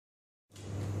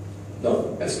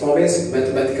No, as promised,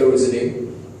 mathematical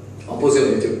reasoning. I'll post it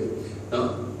on YouTube.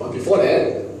 Now, but before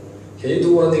that, can you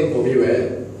do one thing for me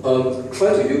where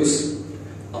try to use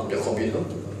your computer.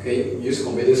 Okay, use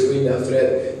computer screen. After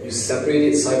that, you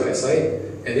separate it side by side.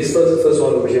 And this first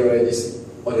one over here, right, is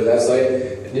on the left side.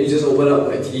 And then you just open up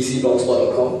my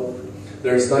TTC.blogspot.com.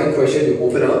 There's 9 questions you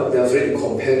open up. Then after that, you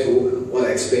compare to what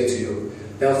I explained to you.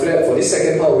 Then after that, for this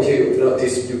second part over here, you open up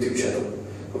this YouTube channel.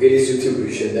 Okay, this YouTube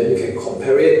revision. Then you can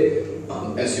compare it.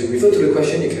 As you refer to the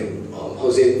question, you can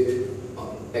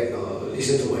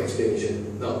listen to my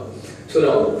explanation. Now,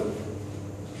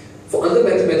 for under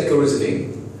mathematical reasoning,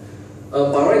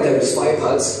 by right there is 5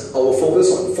 parts. I will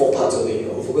focus on 4 parts only. I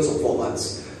will focus on 4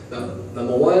 parts. Now,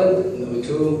 number 1, number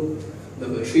 2,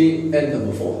 number 3, and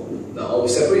number 4. Now I will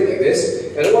separate like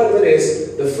this. And what happened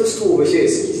is the first 2 over here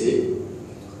is easy.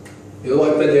 You know what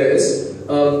happened here is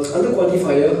under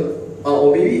quantifier,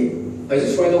 or maybe I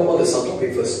just write down all the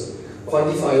subtopic first.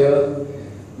 Quantifier,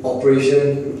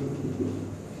 operation,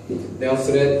 then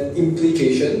after that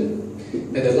implication,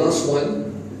 and the last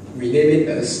one we name it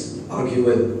as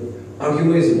argument.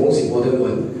 Argument is the most important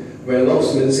one, where a lot of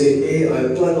students say, hey, I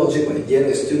apply logic but in the end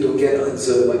I still don't get an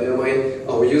answer, but never mind,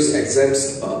 I will use exam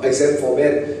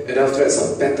format and after that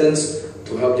some patterns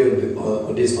to help you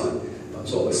on this part.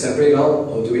 So I will separate now,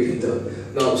 I will do it later.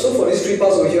 Now, so for these 3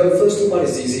 parts over here, first 2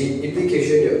 parts is easy.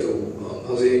 Implication you have to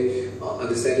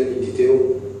understand it in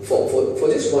detail. For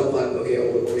just one part, okay,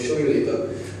 I will show you later.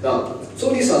 Now, so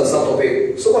these are the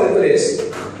subtopics. So what happened is,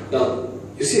 now,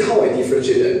 you see how I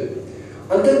differentiate them.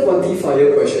 Under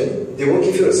quantifier question, they won't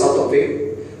give you a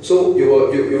subtopic. So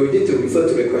you need to refer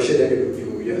to the question, then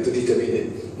you have to determine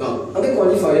it. Now, under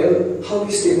quantifier, how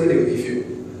many statements they will give you?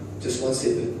 Just one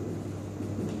statement.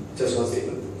 Just one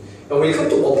statement. And when you come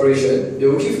to operation, they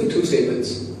will give you 2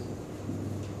 statements.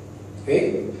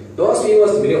 Okay? Don't ask me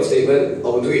what's the meaning of statement, I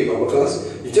will do it in normal class.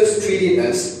 You just treat it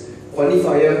as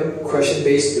quantifier, question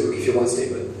based, they will give you 1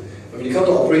 statement. And when you come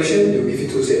to operation, they will give you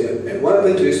 2 statements. And what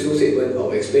happened to these 2 statements, I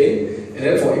will explain. And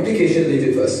then for implication, leave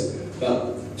it first.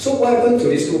 Now, so what happened to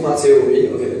these 2 parts here will be,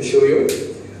 okay, let me show you.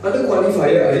 Under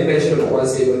quantifier, I didn't mention about 1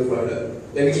 statement further.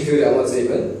 Let me give you that 1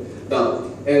 statement. Now,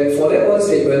 and for that 1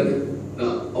 statement,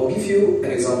 now, I'll give you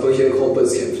an example here called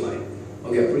birds can fly.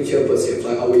 Okay, I'll put it here, birds can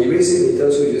fly. I will erase it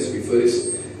later, so you just refer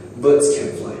this. Birds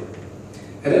can fly.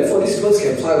 And then for this birds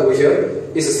can fly over here,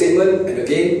 it's a statement, and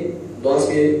again, don't ask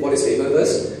me what the statement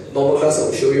is. Normal class, I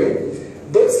will show you.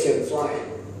 Birds can fly.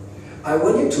 I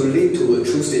want you to lead to a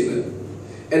true statement.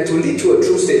 And to lead to a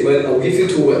true statement, I will give you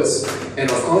 2 words. And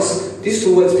of course, these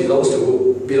 2 words belongs to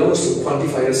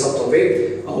quantifier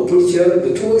subtopic. I will put here,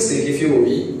 the 2 words they give you will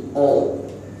be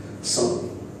all, some.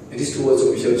 And these 2 words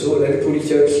over here. So let me put it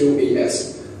here,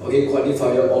 QAS. Okay,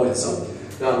 quantifier, all and some.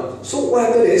 Now, so what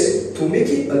happened is, to make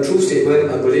it a true statement,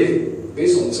 I believe,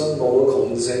 based on some normal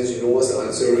common sense, you know what's the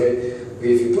answer, right?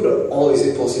 Okay, if you put an all, is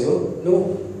it possible?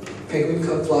 No. Penguin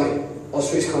can't fly.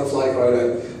 Ostrich can't fly,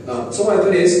 right? So what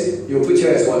happened is, you put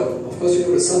here as 1. Of course, you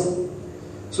put a sum.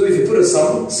 So if you put a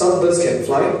sum, some birds can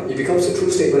fly, it becomes a true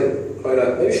statement, right?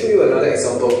 Let me show you another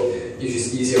example, which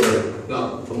is easier.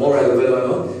 Now, a more relevant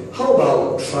one. How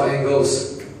about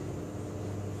triangles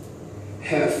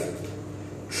have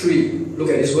 3, look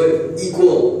at this word,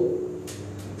 equal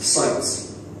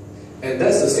sides? And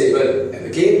that's the statement. And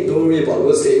again, don't worry about the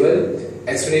word statement.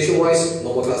 Explanation wise,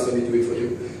 normal class, let me do it for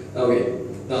you. Okay,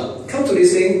 now come to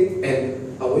this thing,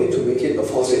 and I want you to make it a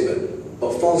false statement.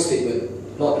 A false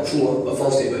statement, not a true one, a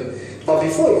false statement. But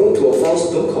before you go to a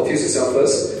false, don't confuse yourself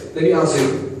first. Let me ask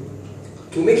you,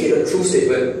 to make it a true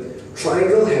statement,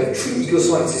 triangle have 3 equal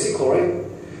sides, is it correct?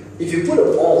 If you put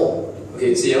a all,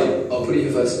 okay, see, I'll put it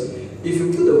here first. If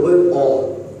you put the word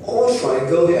all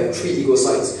triangle have 3 equal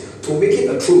sides. To make it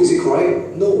a true, is it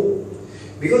correct? No.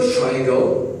 Because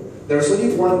triangle, there's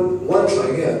only one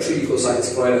triangle have 3 equal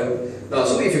sides, correct? Now,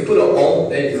 so if you put an all,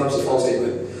 then it becomes a false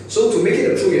statement. So to make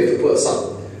it a true, you have to put a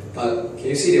sum. But can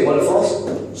you see they want a false?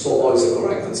 So all is the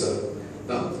correct answer.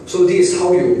 Now, so this is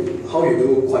how you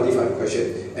do quantify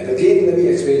question. And again, let me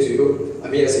explain to you.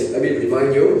 Let me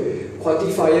remind you.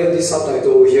 Quantifier, this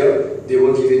subtitle over here, they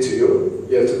won't give it to you.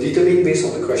 You have to determine based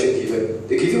on the question given.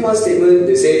 They give you 1 statement,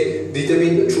 they say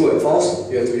determine the true and false,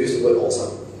 you have to use the word all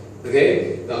sum.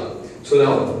 Okay? Now, so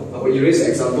now, I will erase the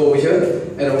example over here,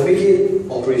 and I will make it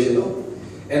operational.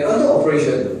 And under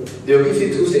operation, they will give you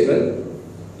 2 statements.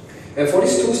 And for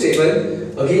these 2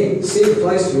 statements, again, same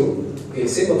applies to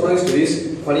this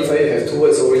quantifier. You have 2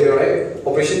 words over here, right?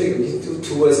 Operation, they will give you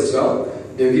 2 words as well.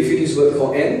 They will give you this word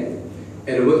called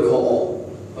and a word called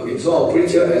all. Okay, so I'll put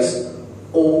it here as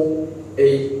O,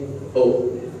 A, O.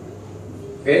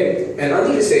 Okay? And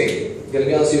under this thing, let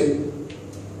me ask you,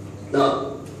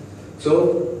 Now,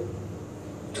 so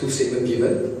two statement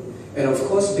given, and of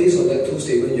course based on that two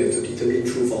statement you have to determine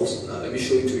true false. Now let me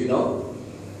show it to you now.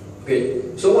 Okay,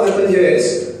 so what happened here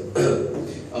is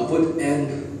I'll put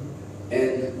n,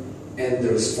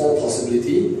 there is 4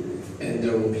 possibility, and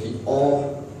there will be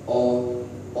or,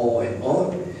 and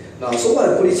or. Now, so what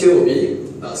I put it here will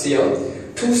be, see here,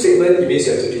 two statement, it means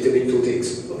you have to determine two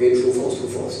things. Okay, true, false, true,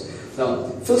 false. Now,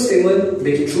 first statement,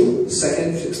 make it true.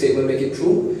 Second statement, make it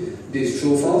true. This is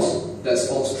true, false. That's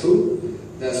false, true.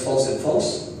 That's false and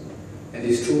false. And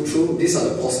this true, true. These are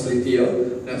the possibility here.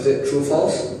 That's it, true,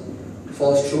 false,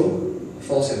 false, true,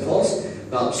 false and false.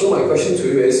 Now, so my question to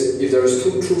you is, if there is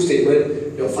two true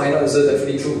statement, your final answer is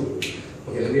definitely true.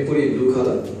 Okay, let me put it in blue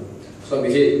color. So I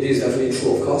make it, this is definitely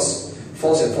true, of course.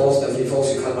 False and false, definitely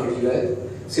false, you can't argue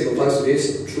that. Same applies to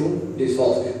this, true, this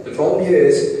false. The problem here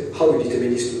is how we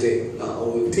determine these two things. Now, I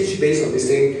will teach based on this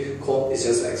thing called, it's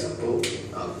just an example.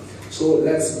 So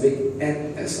let's make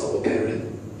n as our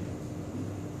parent.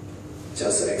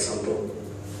 Just an example.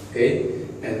 Okay,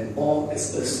 and or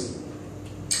as us.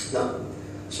 Now,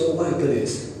 so what happened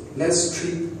is, let's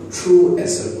treat true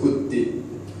as a good deed,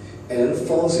 and then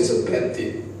false is a bad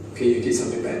deed. Okay, you did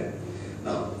something bad.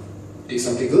 Now, did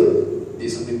something good, did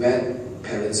something bad,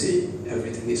 parents say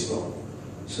everything is wrong.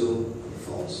 So,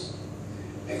 false.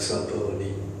 Example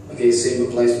only. Okay, same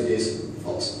applies to this,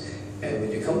 false. And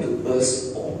when you come to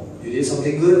us, or you did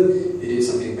something good, you did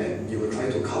something bad, you will try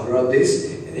to cover up this,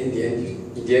 and in the end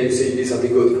you say you did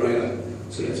something good, right?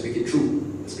 So let's make it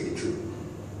true. Let's make it true.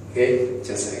 Okay,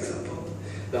 just an example.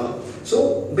 Now,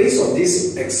 so based on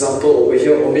this example over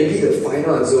here, or maybe the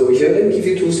final answer over here, let me give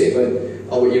you two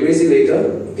statements. I will erase it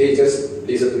later. Okay, just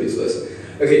listen to this first.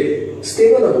 Okay,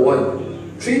 statement number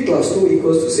 1, 3 plus 2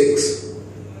 equals to 6.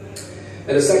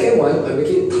 And the second one, I'm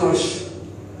making Tash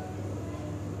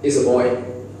is a boy.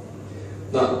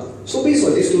 Now, so based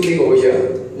on these two things over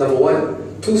here, number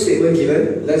 1, two statement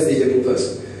given, let's determine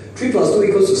first. 3 plus 2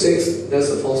 equals to 6, that's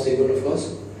a false statement of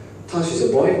course. Tash is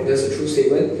a boy, that's a true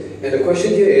statement. And the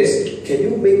question here is, can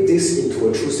you make this into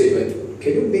a true statement?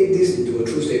 Can you make this into a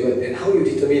true statement? And how you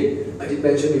determine? I did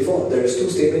mention before, there is two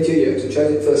statements here, you have to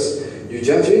judge it first. You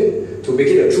judge it, to make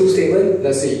it a true statement,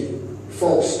 let's see,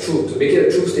 false, true. To make it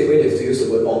a true statement, you have to use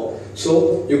the word or.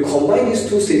 So, you combine these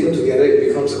two statements together, it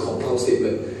becomes a compound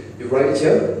statement. You write it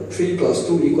here, 3 plus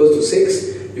 2 equals to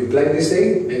 6, you blank this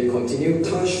thing, and you continue,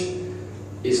 Tash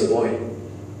is a boy.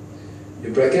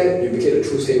 You bracket, you make it a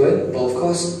true statement, but of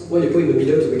course, what you put in the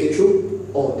middle to make it true?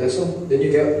 Oh, that's all. Then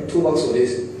you get 2 marks for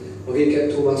this. Okay, you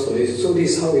get 2 marks for this. So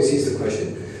this is how we see the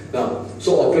question. Now,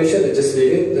 so operation, I just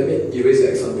leave it. Let me erase the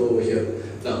example over here.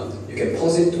 Now, you can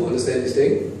pause it to understand this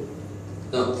thing.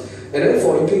 Now, and then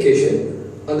for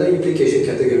implication, under implication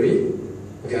category,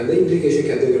 okay, under implication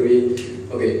category,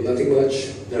 okay, nothing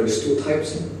much. There is 2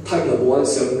 types. Type number 1,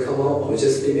 7 come out, I'll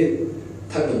just leave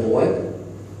it. Type number 1.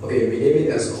 Okay, rename it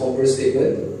as converse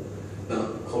statement.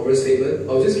 Now, converse statement,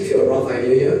 I'll just give you a rough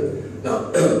idea here.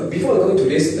 Now, before I go into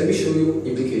this, let me show you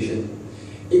implication.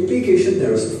 Implication,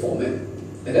 there is a format.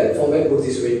 And that format works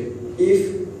this way.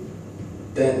 If,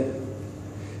 then.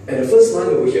 And the first line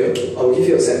over here, I will give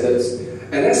you a sentence.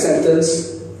 And that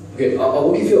sentence, okay, I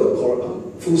will give you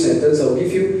a full sentence. I will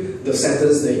give you the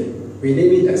sentence name.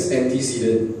 Rename it as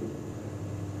antecedent.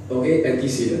 Okay,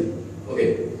 antecedent.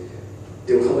 Okay.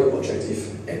 They will come with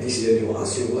objective. Antecedent, they will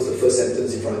ask you what's the first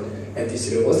sentence in front.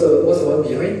 Antecedent, what's the one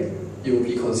behind? It will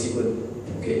be consequent.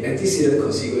 Okay, antecedent,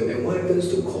 consequent. And what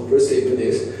happens to converse statement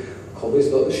is, converse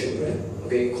is not a shoe brand.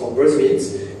 Okay, converse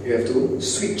means you have to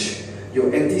switch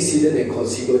your antecedent and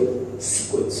consequent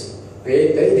sequence.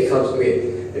 Okay, then it becomes,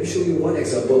 okay, let me show you one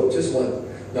example, just one.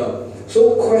 Now,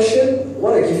 so question,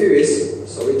 what I give you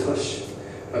is, sorry Tash,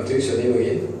 I have to use your name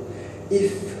again.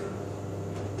 If,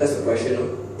 that's the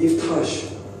question, if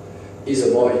Tash is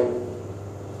a boy,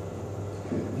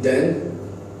 then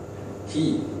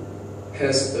he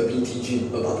has a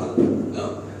BTG, a batam.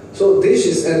 Now, so this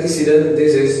is antecedent,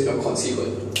 this is a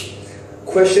consequent.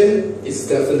 Question is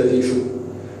definitely true.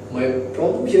 My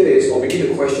problem here is, or maybe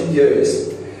the question here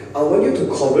is, I want you to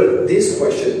convert this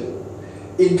question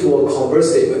into a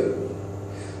converse statement.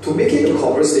 To make it a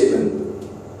converse statement,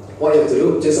 what you have to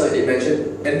do, just like I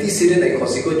mentioned, antecedent and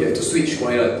consequent, you have to switch,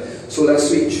 right? So let's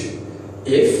switch.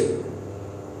 If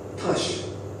Tash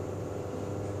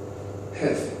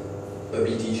have a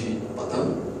BTG,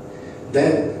 batam,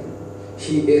 then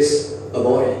he is a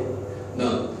boy.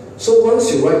 Now, so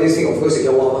once you write this thing, of course you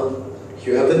get 1 mark.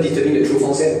 You haven't determined the true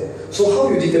false yet. So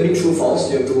how you determine true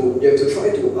false? You have to try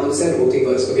to understand the whole thing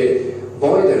first. Okay,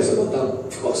 boy, there is a batam,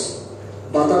 of course.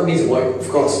 Batam means boy, of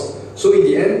course. So in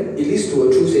the end, it leads to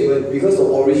a true statement because the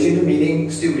original meaning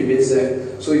still remains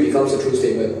there. So it becomes a true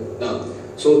statement. Now,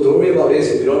 so don't worry about this.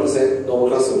 If you don't understand, normal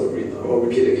class will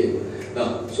repeat again.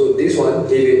 Now, so this one,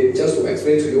 leave it just to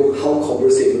explain to you how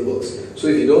composite statement works. So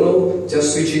if you don't know,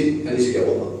 just switch it, at least you get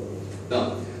 1 mark.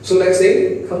 Now, so next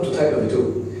thing, come to type number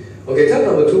 2. Okay, type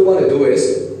number 2, what I do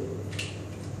is,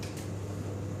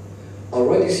 I'll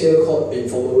write this here called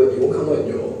informal word. It won't come out in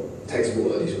your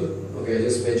textbook or this word. Okay, I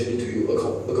just mentioned it to you,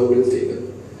 a golden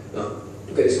statement. Now,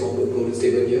 look at this golden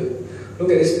statement here.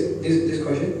 Look at this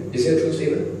question. Is it a true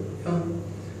statement? Yeah.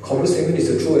 Common statement is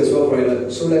the true as well,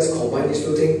 right? So let's combine these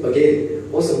two things.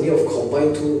 Again, what's the meaning of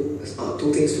combine two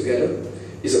things together?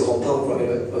 It's a compound, right?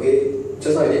 Okay.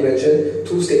 Just like I did mention,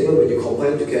 two statements when you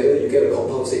combine together, you get a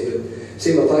compound statement.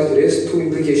 Same applies to this. Two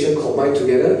implications combined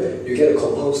together, you get a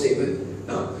compound statement.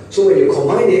 Now, so when you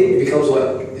combine it, it becomes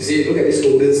what? You see, look at this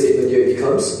golden statement here. It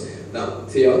becomes, now,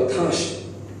 see here, Tash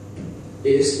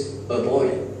is a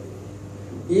boy.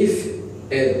 If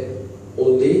and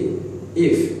only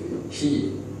if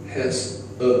he has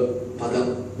a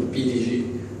padang,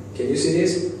 PDG. Can you see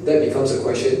this? That becomes a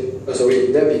question.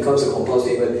 That becomes a compound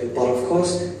statement. But of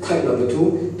course, type number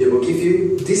 2, they will give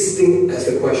you this thing as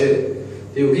the question.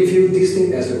 They will give you this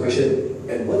thing as the question.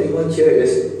 And what they want here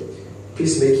is,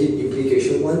 please make it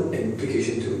implication 1 and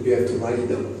implication 2. You have to write it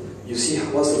down. You see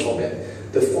what's the format.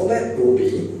 The format will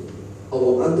be, I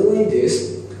will underline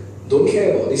this. Don't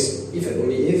care about this if and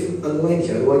only if. Underline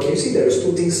the other one. Can you see there is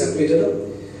two things separated up?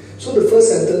 So the first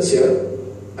sentence here,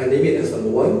 I name it as number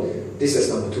 1. This is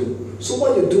number 2. So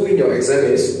what you do in your exam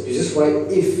is, you just write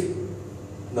if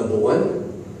number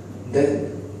 1,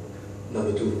 then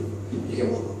number 2. You get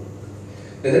 1.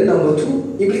 And then number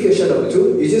 2, implication number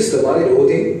 2, you just divide the whole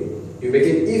thing. You make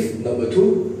it if number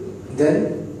 2,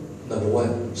 then number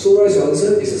 1. So what is your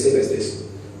answer? It's the same as this.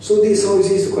 So this is how you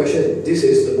see the question. This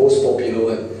is the most popular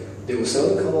one. They will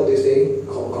seldom come out this thing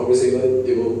called conversation.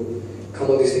 They will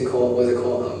come out this thing called, what's it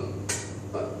called?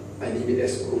 I name it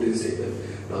as golden statement.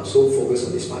 Now, so focus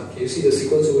on this part. Can you see the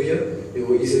sequence over here? You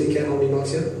will easily get how many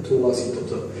marks here? 2 marks in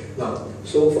total. Now,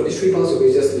 so for these 3 parts,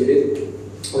 okay, just leave it.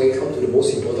 Okay, come to the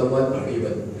most important one,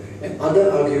 argument. And other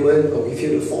argument, I'll give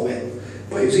you the format.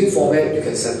 By using format, you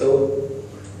can settle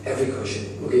every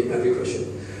question. Okay, every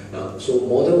question. Now, so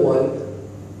model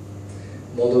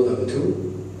 1, model number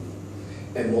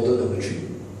 2, and model number 3.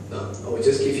 Now, I will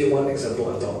just give you one example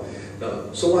on top.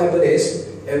 Now, so what happened is,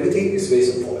 everything is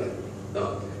based on format.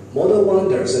 Now, model 1,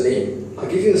 there is a name. I'll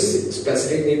give you a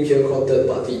specific name here called third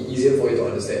party, easier for you to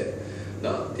understand.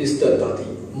 Now, this third party.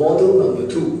 Model number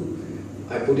 2,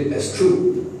 I put it as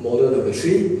true. Model number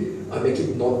 3, I make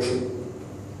it not true.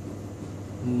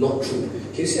 Not true.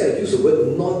 Can you see I use the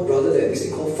word not rather than this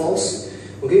thing called false?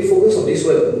 Okay, focus on this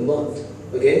word not.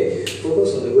 Okay,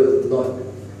 focus on the word not.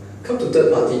 Come to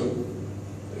third party.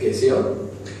 Okay, see here?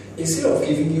 Instead of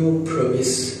giving you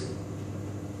premise,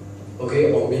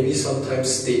 okay, or maybe sometimes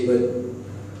statement,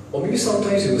 or maybe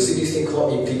sometimes you will see this thing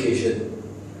called implication.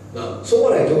 Now, so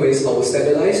what I do is I will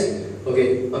standardize.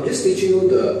 Okay, I'm just teaching you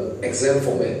the exam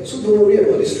format. So don't worry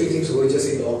about these 3 things, we'll just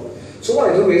ignore. So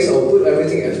what I do is I'll put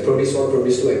everything as premise 1,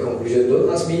 premise 2, and conclusion. Don't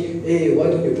ask me, hey,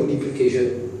 why don't you put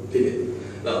implication? Leave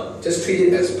it. Now, just treat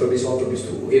it as premise 1, premise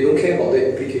 2. Okay, don't care about the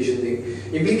implication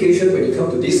thing. Implication, when you come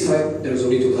to this type, there's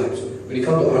only 2 types. When you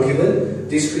come to argument,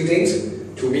 these 3 things,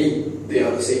 to me, they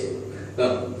are the same.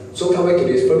 Now, so come back to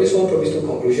this. Premise 1, premise 2,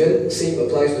 conclusion. Same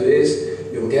applies to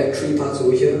this. You will get 3 parts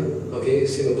over here. Okay,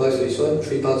 same applies to this one.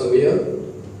 3 parts over here.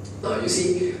 Now, you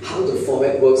see how the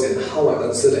format works and how I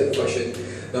answer that question.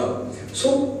 Now,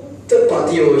 so third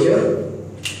party over here,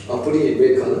 I'll put it in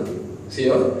red color. See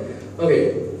here?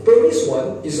 Okay, premise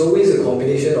 1 is always a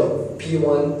combination of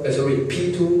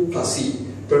P2 plus C.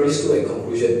 Premise 2 and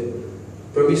conclusion.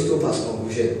 Premise 2 plus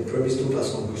conclusion. Premise 2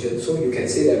 plus conclusion. So you can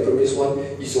say that premise 1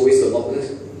 is always the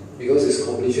longest because it's a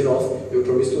combination of your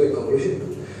premise 2 and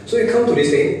conclusion. So you come to this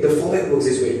thing, the format works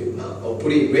this way. Now, I'll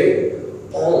put it in red.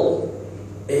 All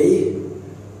A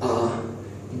are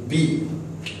B.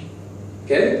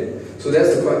 Okay? So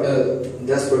that's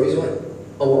that's premise 1.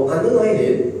 I will underline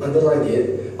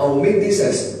it. I will make this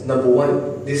as number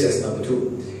 1, this as number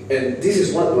 2. And this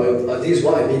is what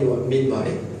I mean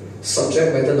by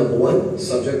subject matter number 1,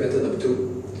 subject matter number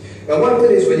 2. And what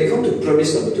happens is when you come to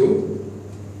premise number 2,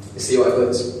 you see what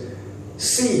happens.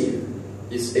 C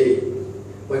is A.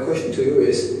 My question to you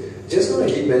is, just now I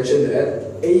did mention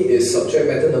that A is subject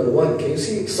matter number 1. Can you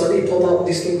see suddenly pop out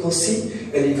this thing called C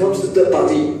and it comes to third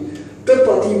party. Third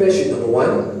party match with number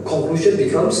 1, conclusion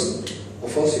becomes,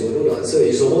 of course you will know the answer,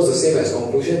 it's almost the same as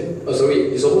conclusion.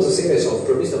 It's almost the same as your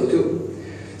premise number 2.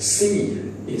 C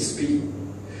is B.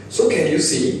 So can you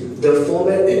see the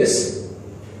format is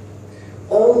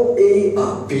all A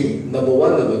are B, number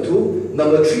 1, number 2,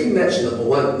 number 3 match number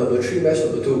 1, number 3 match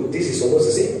number 2. This is almost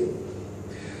the same.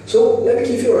 So let me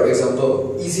give you an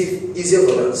example, easier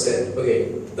for you to understand.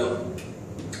 Okay, now,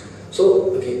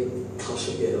 so okay, touch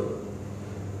together.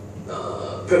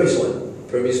 Premise 1,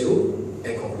 premise 2,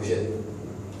 and conclusion.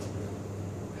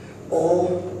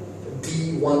 All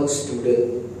D1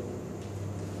 student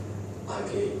are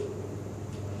gay.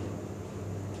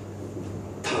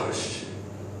 Tash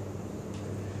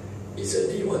is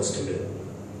a D1 student.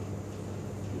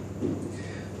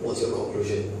 What's your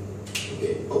conclusion?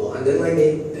 Okay, I will underline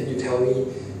it, then you tell me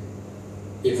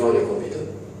in front of your computer.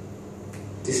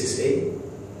 This is A,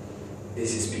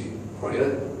 this is B,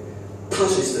 correct?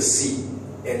 Tash is the C,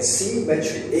 and C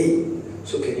match with A.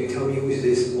 So can you tell me who is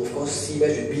this? Of course, C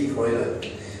match with B, correct?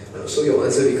 So your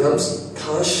answer becomes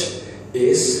Tash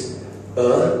is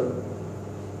a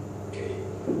gay.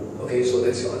 Okay, so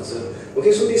that's your answer.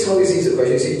 Okay, so this is how easy is the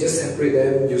question. See, just separate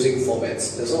them using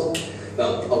formats. That's all.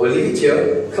 Now, I will leave it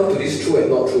here. Come to this true and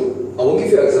not true. I won't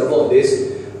give you an example of this.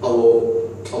 I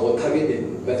will type it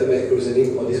in mathematical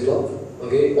reasoning on this blog.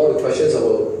 Okay, all the questions I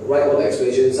will write all the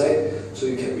explanation inside, so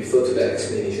you can refer to that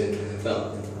explanation.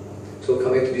 Now, so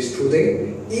coming to this true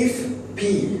thing, if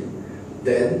P,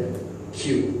 then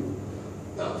Q.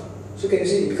 Now, so can you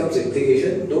see it becomes an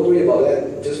implication? Don't worry about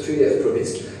that. Just treat it as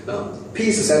premise. Now, P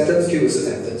is a sentence, Q is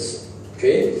a sentence.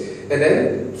 Okay, and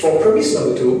then for premise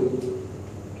number 2.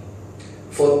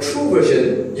 For true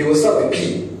version, you will start with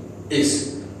P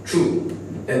is true,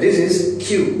 and this is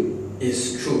Q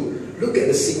is true. Look at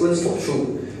the sequence for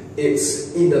true.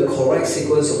 It's in the correct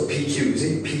sequence of PQ. You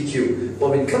see PQ. But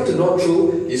when it comes to not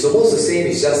true, it's almost the same.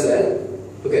 It's just that.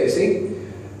 Look at this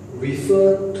thing.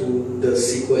 Refer to the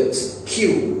sequence.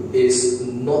 Q is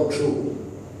not true.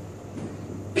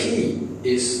 P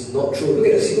is not true. Look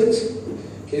at the sequence.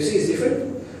 Can you see it's different?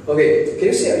 Okay, can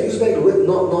you see I use back the word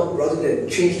not rather than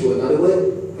change to another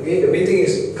word? Okay, the main thing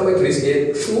is, coming to this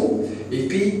again, true,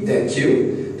 if P, then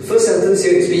Q. The first sentence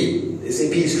here is P, they say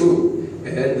P is true.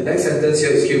 And then the next sentence here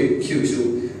is Q, Q is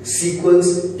true.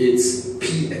 Sequence, it's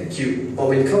P and Q. But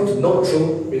when it comes to not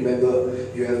true, remember,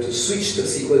 you have to switch the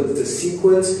sequence. The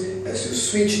sequence, as you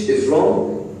switch, is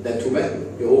wrong, then too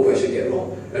bad. Your whole question get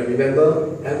wrong. And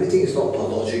remember, everything is not about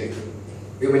logic.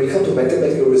 When you come to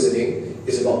mathematical reasoning,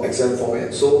 it's about exam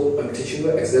format. So I'm teaching you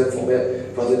exam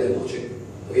format rather than logic.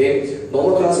 Okay?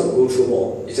 Normal class will go through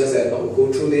more. It's just that I will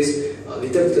go through this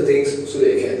little things so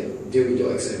that you can deal with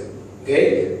your exam.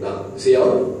 Okay? Now, see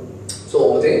on. So one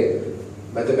more thing.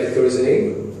 Mathematical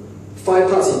reasoning. 5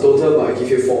 parts in total, but I give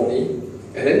you 4 only.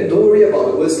 And then don't worry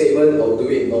about the word statement, I will do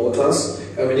it in normal class.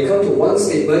 And when you come to one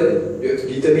statement, you have to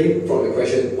determine from the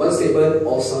question, one statement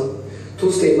or some.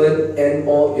 2 statement and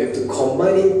or, you have to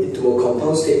combine it into a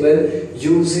compound statement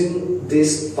using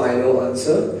this final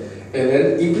answer. And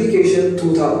then implication,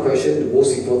 2 type of question. The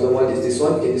most important one is this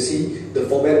one. Can you see the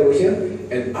format over here?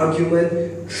 An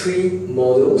argument, 3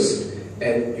 models,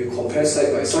 and you compare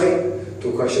side by side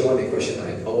to question 1 and question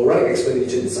 9. I will write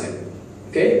explanation inside.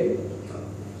 Okay?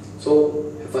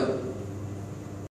 So have fun.